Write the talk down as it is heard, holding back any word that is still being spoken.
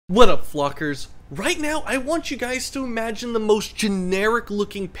What up, flockers? Right now, I want you guys to imagine the most generic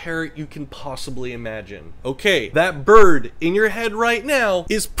looking parrot you can possibly imagine. Okay, that bird in your head right now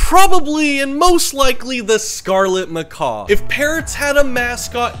is probably and most likely the Scarlet Macaw. If parrots had a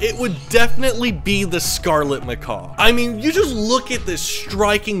mascot, it would definitely be the Scarlet Macaw. I mean, you just look at this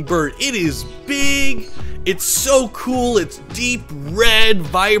striking bird. It is big, it's so cool, it's deep red,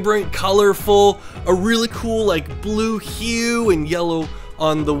 vibrant, colorful, a really cool like blue hue and yellow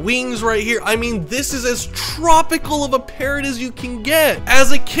on the wings right here. I mean, this is as tropical of a parrot as you can get.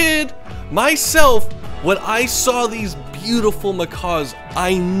 As a kid, myself, when I saw these beautiful macaws,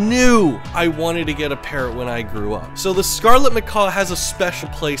 I knew I wanted to get a parrot when I grew up. So the Scarlet Macaw has a special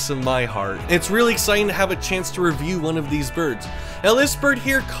place in my heart. It's really exciting to have a chance to review one of these birds. Now this bird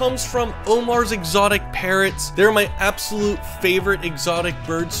here comes from Omar's Exotic Parrots. They're my absolute favorite exotic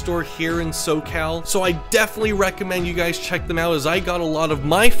bird store here in SoCal. So I definitely recommend you guys check them out, as I got a lot of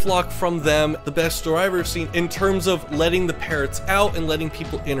my flock from them. The best store I've ever seen in terms of letting the parrots out and letting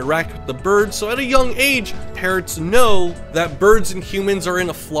people interact with the birds. So at a young age, parrots know that birds and humans are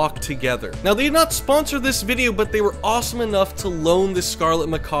in a flock together. Now they did not sponsor this video, but they were awesome enough to loan the Scarlet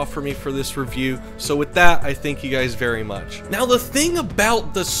Macaw for me for this review. So with that, I thank you guys very much. Now the thing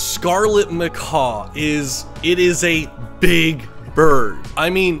about the Scarlet Macaw is it is a big bird. I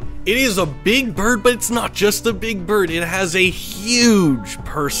mean, it is a big bird, but it's not just a big bird. It has a huge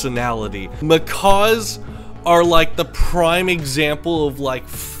personality. Macaws are like the prime example of like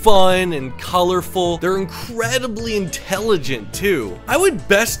fun and colorful. They're incredibly intelligent too. I would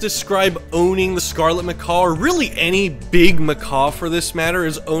best describe owning the Scarlet Macaw, or really any big macaw for this matter,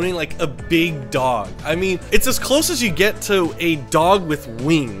 as owning like a big dog. I mean, it's as close as you get to a dog with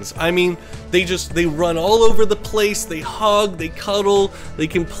wings. I mean, they run all over the place, they hug, they cuddle, they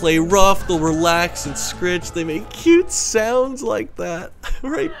can play rough, they'll relax and scritch, they make cute sounds like that.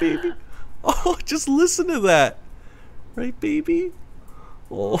 Right, baby? Oh, just listen to that. Right, baby?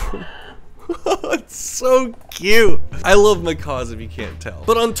 Oh, it's so cute. I love macaws, if you can't tell.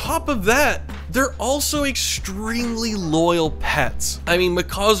 But on top of that, they're also extremely loyal pets. I mean,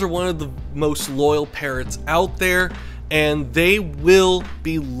 macaws are one of the most loyal parrots out there, and they will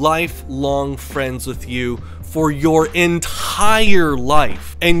be lifelong friends with you for your entire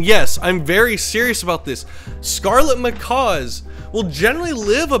life. And yes, I'm very serious about this. Scarlet Macaws will generally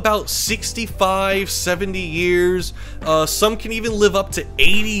live about 65, 70 years. Some can even live up to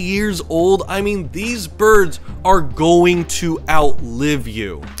 80 years old. I mean, these birds are going to outlive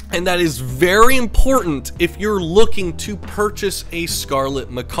you. And that is very important if you're looking to purchase a Scarlet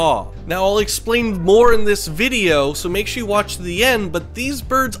Macaw. Now, I'll explain more in this video, so make sure you watch to the end, but these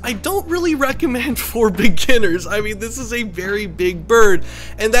birds I don't really recommend for beginners. I mean, this is a very big bird,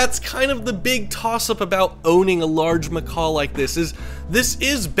 and that's kind of the big toss-up about owning a large macaw like this. This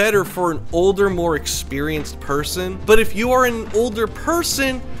is better for an older, more experienced person, but if you are an older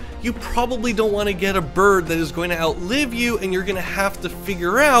person, you probably don't want to get a bird that is going to outlive you, and you're going to have to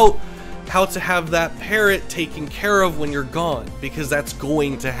figure out how to have that parrot taken care of when you're gone, because that's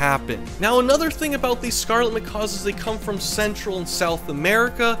going to happen. Now, another thing about these Scarlet Macaws is they come from Central and South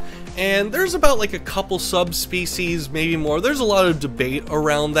America, and there's about like a couple subspecies, maybe more. There's a lot of debate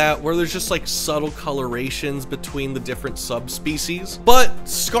around that, where there's just like subtle colorations between the different subspecies. But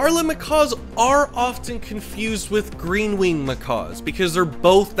Scarlet Macaws are often confused with green-winged macaws, because they're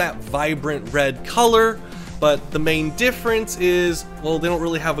both that vibrant red color. But the main difference is, well, they don't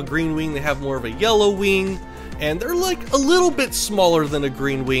really have a green wing, they have more of a yellow wing, and they're like a little bit smaller than a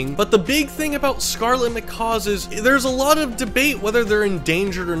green wing. But the big thing about Scarlet Macaws is there's a lot of debate whether they're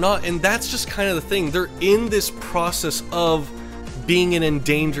endangered or not, and that's just kind of the thing. They're in this process of being an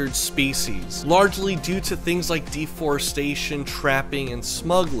endangered species, largely due to things like deforestation, trapping, and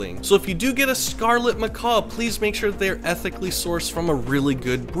smuggling. So if you do get a Scarlet Macaw, please make sure that they're ethically sourced from a really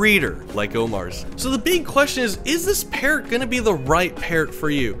good breeder, like Omar's. So the big question is this parrot gonna be the right parrot for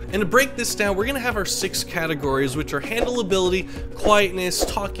you? And to break this down, we're gonna have our 6 categories, which are handleability, quietness,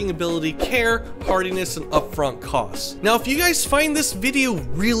 talking ability, care, hardiness, and upfront costs. Now, if you guys find this video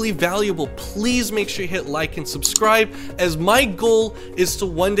really valuable, please make sure you hit like and subscribe, as my goal is to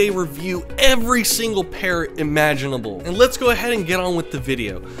one day review every single parrot imaginable. And let's go ahead and get on with the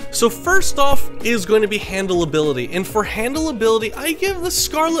video. So first off is going to be handleability, and for handleability, I give the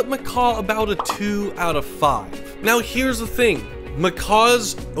Scarlet Macaw about a 2 out of 5. Now here's the thing.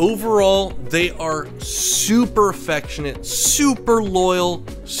 Macaws, overall, they are super affectionate, super loyal,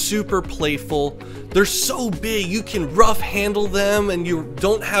 super playful. They're so big, you can rough handle them and you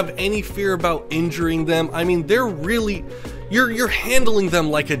don't have any fear about injuring them. I mean, they're really, you're handling them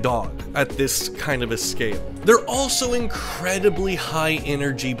like a dog. at this kind of a scale. They're also incredibly high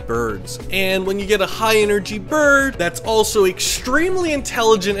energy birds. And when you get a high energy bird that's also extremely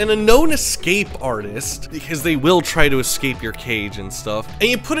intelligent and a known escape artist, because they will try to escape your cage and stuff, and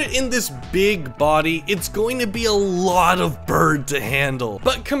you put it in this big body, it's going to be a lot of bird to handle.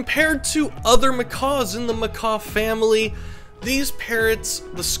 But compared to other macaws in the macaw family, these parrots,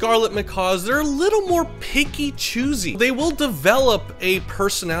 the Scarlet Macaws, they're a little more picky choosy. They will develop a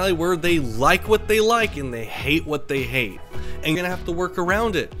personality where they like what they like and they hate what they hate. And you're gonna have to work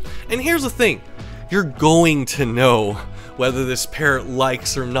around it. And here's the thing, you're going to know whether this parrot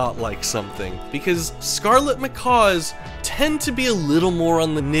likes or not likes something, because Scarlet Macaws tend to be a little more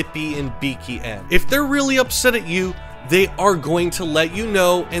on the nippy and beaky end. If they're really upset at you, they are going to let you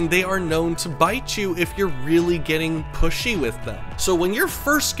know, and they are known to bite you if you're really getting pushy with them. So when you're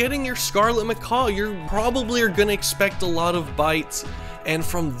first getting your Scarlet Macaw, you probably are going to expect a lot of bites, and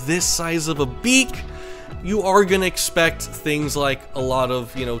from this size of a beak, you are going to expect things like a lot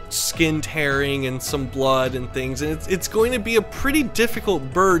of, you know, skin tearing and some blood and things, and it's going to be a pretty difficult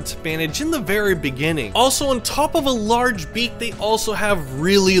bird to manage in the very beginning. Also, on top of a large beak, they also have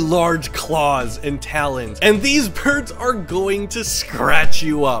really large claws and talons, and these birds are going to scratch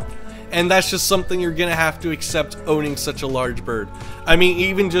you up. And that's just something you're gonna have to accept owning such a large bird. I mean,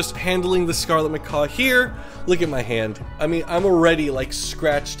 even just handling the Scarlet Macaw here, look at my hand. I mean, I'm already like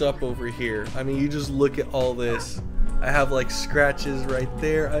scratched up over here. I mean, you just look at all this. I have like scratches right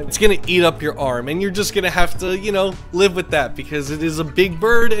there. It's gonna eat up your arm, and you're just gonna have to, you know, live with that, because it is a big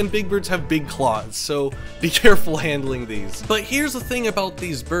bird and big birds have big claws, so be careful handling these. But here's the thing about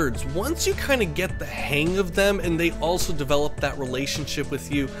these birds, once you kind of get the hang of them and they also develop that relationship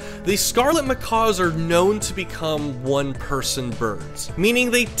with you, the Scarlet Macaws are known to become one-person birds, meaning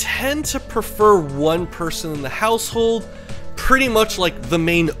they tend to prefer one person in the household, pretty much like the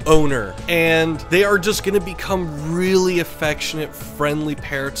main owner, and they are just going to become really affectionate, friendly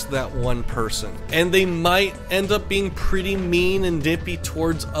parrots to that one person. And they might end up being pretty mean and nippy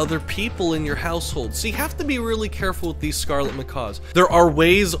towards other people in your household, so you have to be really careful with these Scarlet Macaws. There are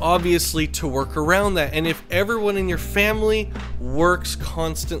ways, obviously, to work around that, and if everyone in your family works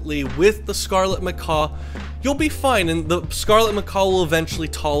constantly with the Scarlet Macaw, you'll be fine, and the Scarlet Macaw will eventually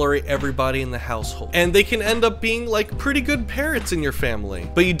tolerate everybody in the household. And they can end up being like pretty good parrots in your family.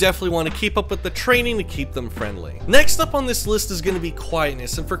 But you definitely want to keep up with the training to keep them friendly. Next up on this list is going to be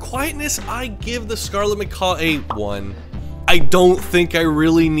quietness. And for quietness, I give the Scarlet Macaw a 1. I don't think I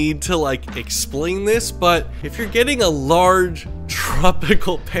really need to like explain this, but if you're getting a large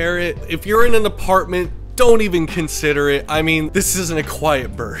tropical parrot, if you're in an apartment, don't even consider it. I mean, this isn't a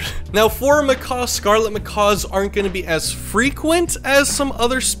quiet bird. Now, for a macaw, Scarlet Macaws aren't going to be as frequent as some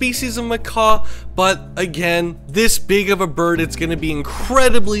other species of macaw, but again, this big of a bird, it's going to be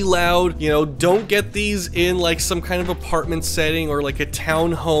incredibly loud. You know, don't get these in like some kind of apartment setting or like a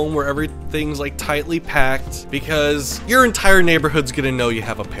town home where everything's like tightly packed, because your entire neighborhood's going to know you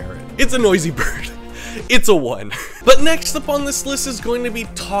have a parrot. It's a noisy bird. It's a 1. But next up on this list is going to be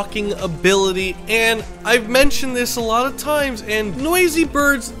talking ability, and I've mentioned this a lot of times, and noisy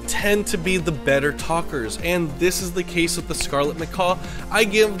birds tend to be the better talkers, and this is the case with the Scarlet Macaw. I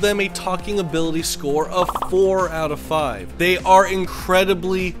give them a talking ability score of 4 out of 5. They are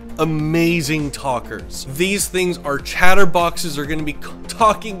incredibly amazing talkers. These things are chatterboxes. They're going to be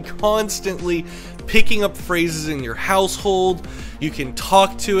talking constantly, picking up phrases in your household. You can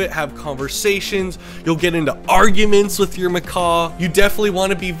talk to it, have conversations. You'll get into arguments with your macaw. You definitely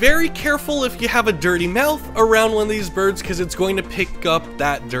want to be very careful if you have a dirty mouth around one of these birds, because it's going to pick up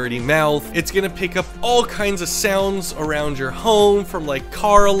that dirty mouth. It's going to pick up all kinds of sounds around your home, from like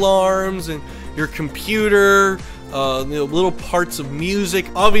car alarms and your computer, you know, little parts of music.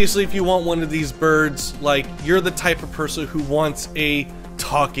 Obviously, if you want one of these birds, like, you're the type of person who wants a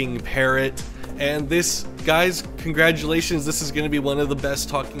talking parrot. And this, guys, congratulations, this is going to be one of the best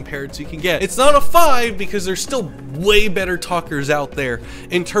talking parrots you can get. It's not a 5 because there's still way better talkers out there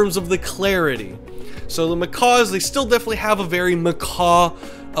in terms of the clarity. So the macaws, they still definitely have a very macaw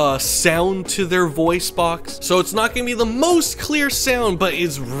sound to their voice box. So it's not going to be the most clear sound, but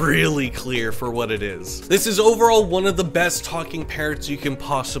it's really clear for what it is. This is overall one of the best talking parrots you can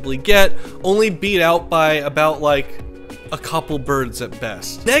possibly get, only beat out by about like a couple birds at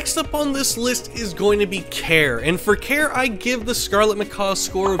best. Next up on this list is going to be care, and for care I give the Scarlet Macaw a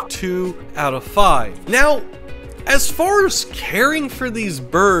score of 2 out of 5. Now, as far as caring for these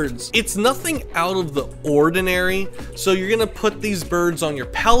birds, it's nothing out of the ordinary. So you're gonna put these birds on your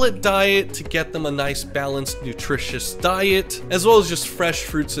pellet diet to get them a nice balanced nutritious diet, as well as just fresh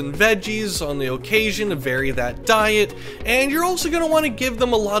fruits and veggies on the occasion to vary that diet. And you're also gonna wanna give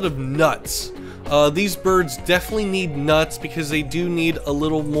them a lot of nuts. These birds definitely need nuts because they do need a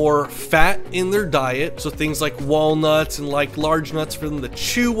little more fat in their diet. So things like walnuts and like large nuts for them to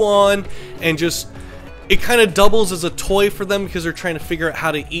chew on, and just it kind of doubles as a toy for them because they're trying to figure out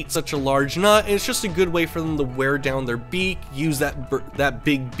how to eat such a large nut, and it's just a good way for them to wear down their beak, use that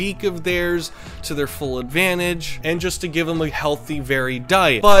big beak of theirs to their full advantage, and just to give them a healthy, varied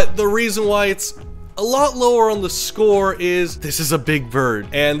diet. But the reason why it's a lot lower on the score is this is a big bird,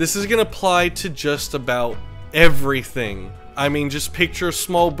 and this is gonna apply to just about everything. I mean, just picture a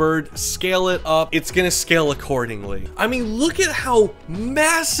small bird, scale it up, it's gonna scale accordingly. I mean, look at how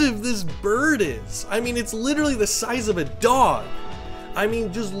massive this bird is. I mean, it's literally the size of a dog. I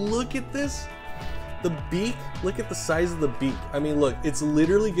mean, just look at this. The beak, look at the size of the beak. I mean, look, it's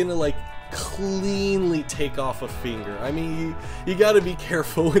literally gonna like cleanly take off a finger. I mean, you gotta be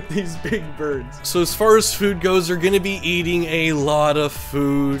careful with these big birds. So as far as food goes, they're gonna be eating a lot of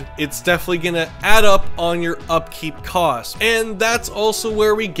food. It's definitely gonna add up on your upkeep costs. And that's also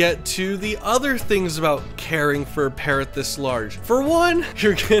where we get to the other things about caring for a parrot this large. For one,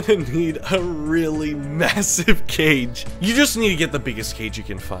 you're gonna need a really massive cage. You just need to get the biggest cage you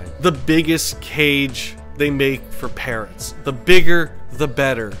can find. The biggest cage they make for parrots. The bigger, the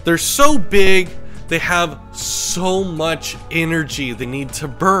better. They're so big, they have so much energy they need to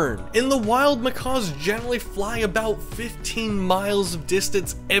burn. In the wild, macaws generally fly about 15 miles of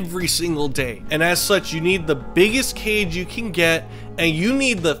distance every single day. And as such, you need the biggest cage you can get, and you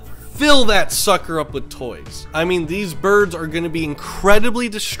need to fill that sucker up with toys. I mean, these birds are gonna be incredibly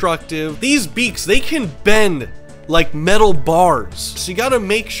destructive. These beaks, they can bend like metal bars. So you gotta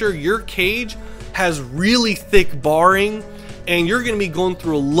make sure your cage has really thick barring, and you're going to be going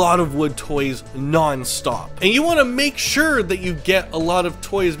through a lot of wood toys non-stop. And you want to make sure that you get a lot of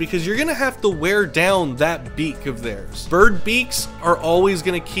toys because you're going to have to wear down that beak of theirs. Bird beaks are always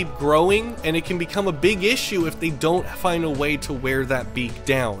going to keep growing, and it can become a big issue if they don't find a way to wear that beak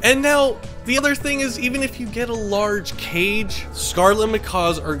down. And now, the other thing is, even if you get a large cage, Scarlet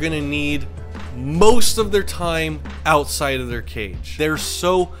Macaws are going to need most of their time outside of their cage. They're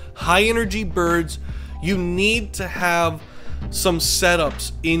so high energy birds, you need to have some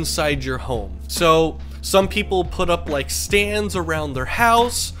setups inside your home. So some people put up like stands around their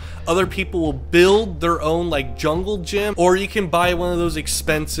house. Other people will build their own like jungle gym, or you can buy one of those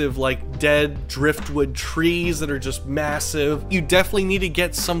expensive like dead driftwood trees that are just massive. You definitely need to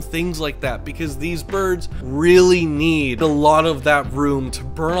get some things like that because these birds really need a lot of that room to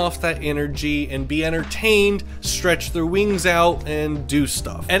burn off that energy and be entertained, stretch their wings out, and do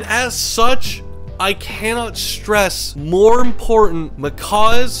stuff. And as such, I cannot stress more important,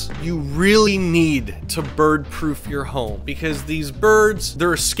 macaws, you really need to bird proof your home because these birds,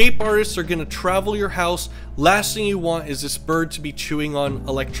 they're escape artists, are gonna travel your house. Last thing you want is this bird to be chewing on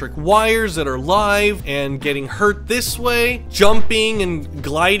electric wires that are live and getting hurt this way, jumping and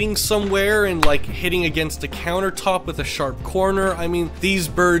gliding somewhere and like hitting against a countertop with a sharp corner. I mean, these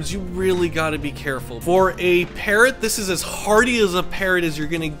birds, you really gotta be careful. For a parrot, this is as hardy as a parrot as you're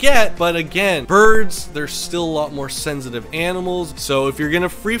gonna get, but again, birds, they're still a lot more sensitive animals. So if you're gonna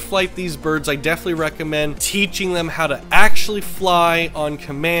free flight these birds, I definitely recommend teaching them how to actually fly on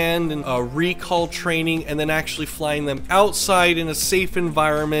command and recall training, and then actually flying them outside in a safe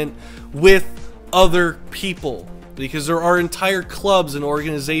environment with other people, because there are entire clubs and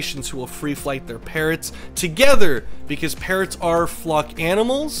organizations who will free flight their parrots together because parrots are flock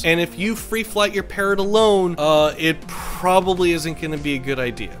animals, and if you free flight your parrot alone, it probably isn't going to be a good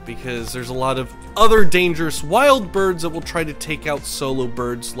idea because there's a lot of other dangerous wild birds that will try to take out solo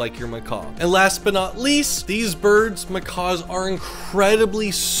birds like your macaw. And last but not least, these birds, macaws, are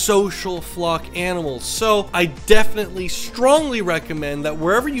incredibly social flock animals. So I definitely strongly recommend that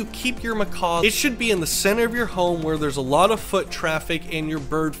wherever you keep your macaw, it should be in the center of your home where there's a lot of foot traffic and your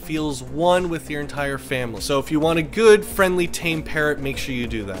bird feels one with your entire family. So if you want a good, friendly, tame parrot, make sure you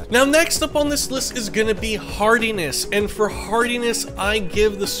do that. Now, next up on this list is gonna be hardiness. And for hardiness, I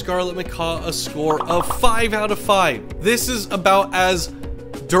give the Scarlet Macaw a score of 5 out of 5. This is about as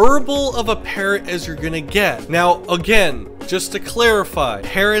durable of a parrot as you're gonna get. Now, again, just to clarify,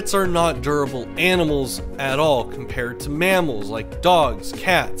 parrots are not durable animals at all compared to mammals like dogs,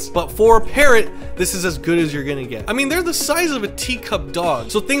 cats. But for a parrot, this is as good as you're gonna get. I mean, they're the size of a teacup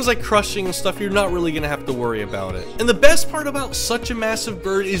dog, so things like crushing and stuff, you're not really gonna have to worry about it. And the best part about such a massive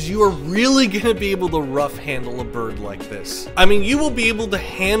bird is you are really gonna be able to rough handle a bird like this. I mean, you will be able to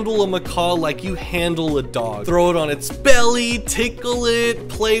handle a macaw like you handle a dog. Throw it on its belly, tickle it,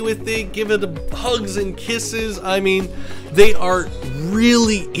 play with it, give it hugs and kisses. I mean, they are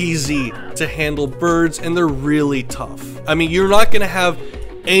really easy to handle birds, and they're really tough. I mean, you're not gonna have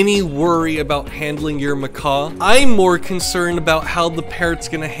any worry about handling your macaw. I'm more concerned about how the parrot's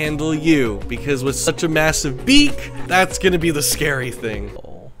gonna handle you, because with such a massive beak, that's gonna be the scary thing.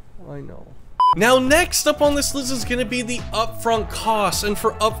 Oh, I know. Now, next up on this list is going to be the upfront costs, and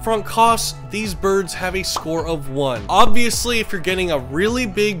for upfront costs, these birds have a score of 1. Obviously, if you're getting a really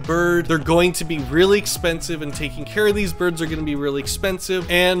big bird, they're going to be really expensive, and taking care of these birds are going to be really expensive,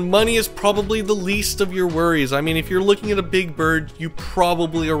 and money is probably the least of your worries. I mean, if you're looking at a big bird, you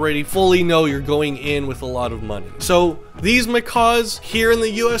probably already fully know you're going in with a lot of money. So these macaws here in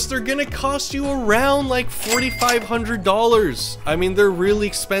the US, they're gonna cost you around like $4,500. I mean, they're really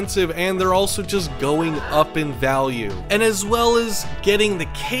expensive, and they're also just going up in value. And as well as getting the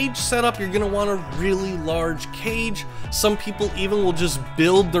cage set up, you're gonna want a really large cage. Some people even will just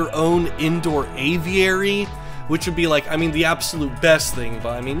build their own indoor aviary, which would be like, I mean, the absolute best thing,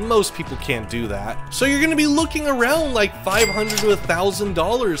 but I mean, most people can't do that. So you're gonna be looking around like $500 to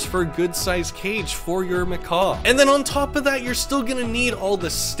 $1,000 for a good sized cage for your macaw. And then on top of that, you're still gonna need all the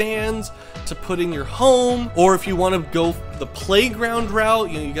stands to put in your home, or if you wanna go the playground route,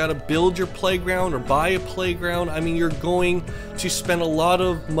 you know, you gotta build your playground or buy a playground. I mean, you're going to spend a lot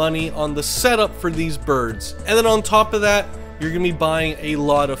of money on the setup for these birds. And then on top of that, you're gonna be buying a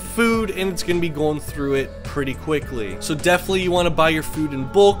lot of food, and it's gonna be going through it pretty quickly. So definitely you wanna buy your food in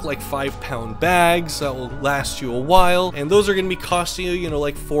bulk, like 5-pound bags that will last you a while. And those are gonna be costing you, you know,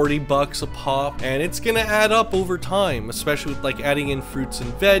 like 40 bucks a pop. And it's gonna add up over time, especially with like adding in fruits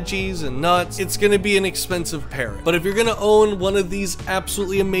and veggies and nuts. It's gonna be an expensive parrot. But if you're gonna own one of these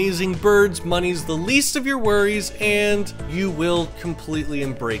absolutely amazing birds, money's the least of your worries, and you will completely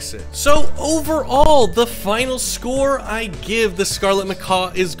embrace it. So overall, the final score I give the Scarlet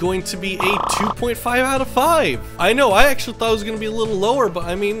Macaw is going to be a 2.5 out of 5. I know, I actually thought it was going to be a little lower, but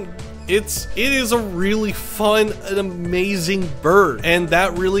I mean, it is a really fun and amazing bird, and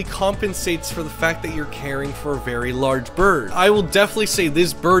that really compensates for the fact that you're caring for a very large bird. I will definitely say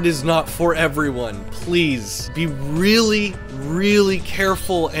this bird is not for everyone. Please be really, really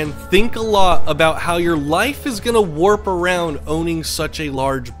careful and think a lot about how your life is going to warp around owning such a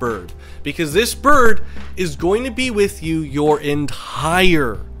large bird, because this bird is going to be with you your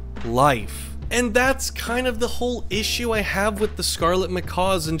entire life. And that's kind of the whole issue I have with the Scarlet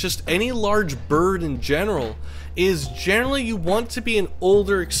Macaws and just any large bird in general, is generally you want to be an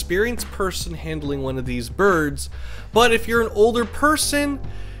older, experienced person handling one of these birds. But if you're an older person,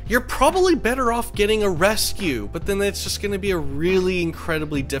 you're probably better off getting a rescue, but then it's just going to be a really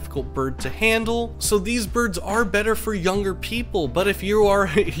incredibly difficult bird to handle. So these birds are better for younger people, but if you are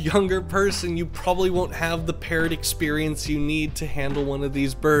a younger person, you probably won't have the parrot experience you need to handle one of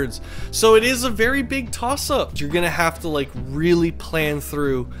these birds. So it is a very big toss-up. You're going to have to like really plan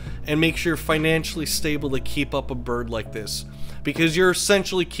through and make sure you're financially stable to keep up a bird like this, because you're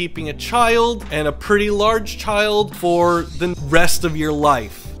essentially keeping a child, and a pretty large child, for the rest of your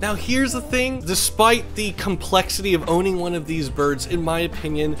life. Now here's the thing, despite the complexity of owning one of these birds, in my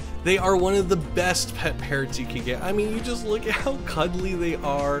opinion, they are one of the best pet parrots you can get. I mean, you just look at how cuddly they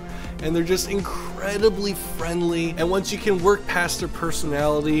are, and they're just incredibly friendly. And once you can work past their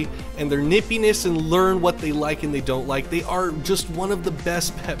personality and their nippiness and learn what they like and they don't like, they are just one of the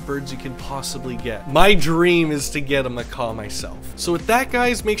best pet birds you can possibly get. My dream is to get a macaw myself. So with that,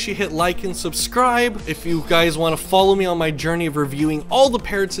 guys, make sure you hit like and subscribe if you guys want to follow me on my journey of reviewing all the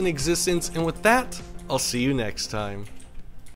parrots in existence. And with that, I'll see you next time.